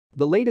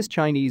The latest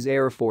Chinese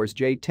Air Force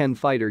J-10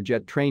 fighter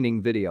jet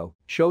training video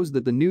shows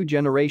that the new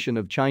generation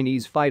of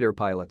Chinese fighter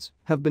pilots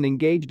have been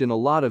engaged in a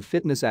lot of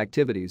fitness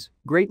activities,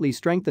 greatly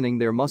strengthening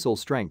their muscle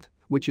strength,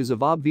 which is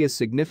of obvious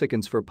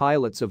significance for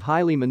pilots of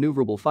highly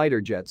maneuverable fighter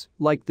jets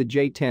like the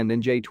J-10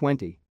 and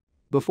J-20.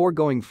 Before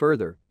going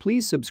further,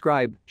 please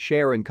subscribe,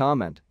 share and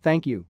comment,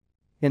 thank you.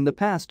 In the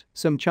past,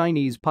 some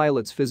Chinese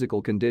pilots'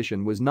 physical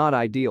condition was not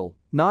ideal,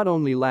 not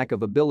only lack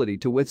of ability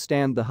to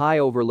withstand the high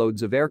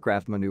overloads of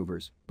aircraft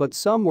maneuvers, but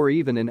some were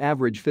even in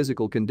average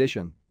physical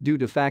condition due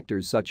to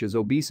factors such as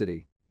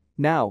obesity.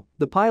 Now,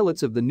 the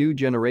pilots of the new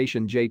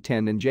generation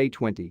J-10 and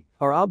J-20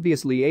 are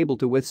obviously able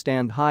to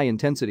withstand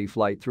high-intensity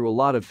flight through a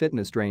lot of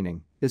fitness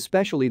training,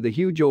 especially the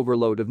huge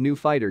overload of new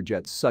fighter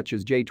jets such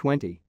as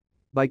J-20.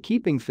 By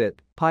keeping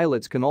fit,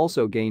 pilots can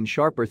also gain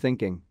sharper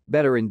thinking,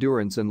 better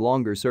endurance and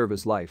longer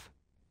service life.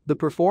 The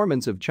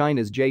performance of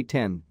China's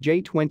J-10,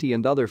 J-20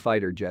 and other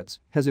fighter jets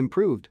has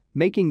improved,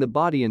 making the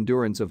body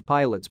endurance of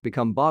pilots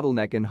become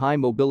bottleneck in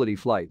high-mobility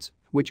flights,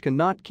 which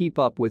cannot keep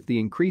up with the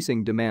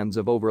increasing demands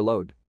of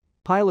overload.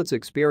 Pilots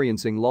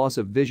experiencing loss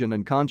of vision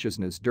and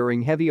consciousness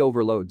during heavy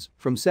overloads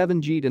from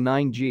 7G to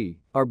 9G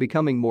are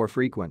becoming more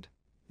frequent.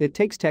 It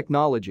takes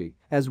technology,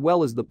 as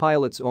well as the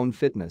pilot's own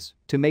fitness,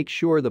 to make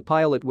sure the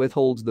pilot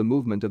withholds the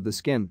movement of the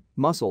skin,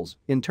 muscles,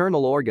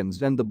 internal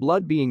organs and the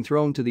blood being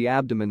thrown to the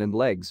abdomen and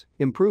legs,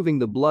 improving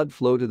the blood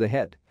flow to the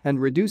head and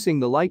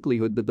reducing the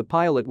likelihood that the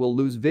pilot will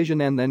lose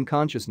vision and then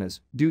consciousness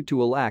due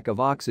to a lack of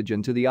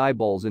oxygen to the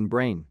eyeballs and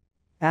brain.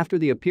 After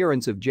the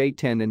appearance of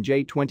J-10 and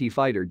J-20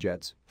 fighter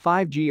jets,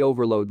 5G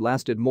overload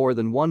lasted more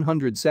than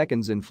 100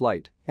 seconds in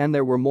flight, and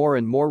there were more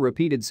and more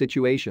repeated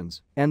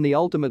situations, and the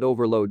ultimate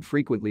overload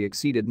frequently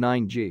exceeded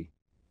 9G.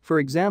 For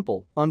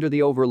example, under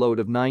the overload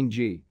of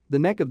 9G, the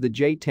neck of the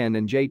J-10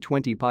 and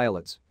J-20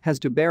 pilots has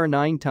to bear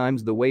 9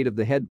 times the weight of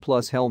the head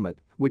plus helmet,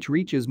 which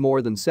reaches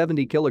more than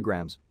 70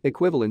 kilograms,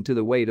 equivalent to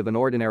the weight of an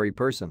ordinary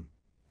person.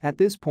 At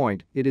this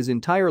point, it is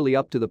entirely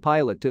up to the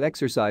pilot to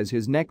exercise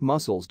his neck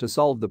muscles to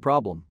solve the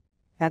problem.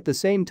 At the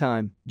same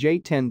time,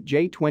 J-10,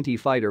 J-20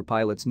 fighter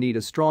pilots need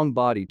a strong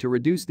body to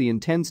reduce the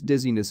intense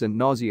dizziness and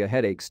nausea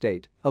headache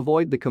state,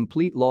 avoid the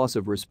complete loss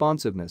of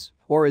responsiveness,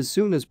 or as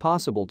soon as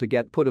possible to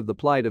get put of the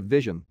plight of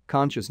vision,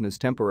 consciousness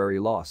temporary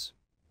loss.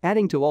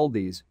 Adding to all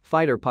these,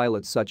 fighter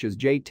pilots such as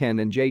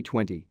J-10 and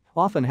J-20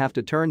 often have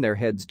to turn their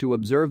heads to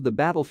observe the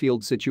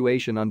battlefield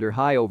situation under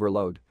high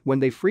overload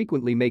when they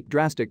frequently make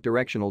drastic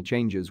directional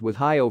changes with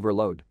high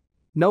overload.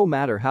 No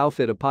matter how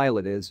fit a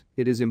pilot is,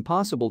 it is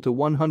impossible to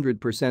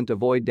 100%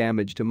 avoid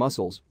damage to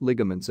muscles,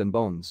 ligaments and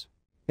bones.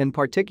 In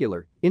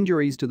particular,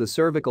 injuries to the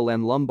cervical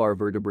and lumbar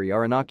vertebrae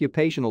are an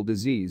occupational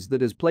disease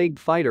that has plagued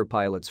fighter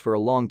pilots for a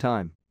long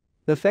time.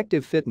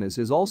 Effective fitness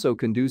is also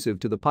conducive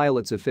to the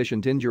pilot's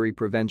efficient injury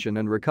prevention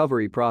and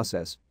recovery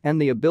process, and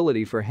the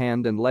ability for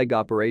hand and leg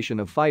operation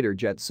of fighter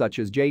jets such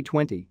as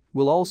J-20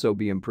 will also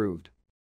be improved.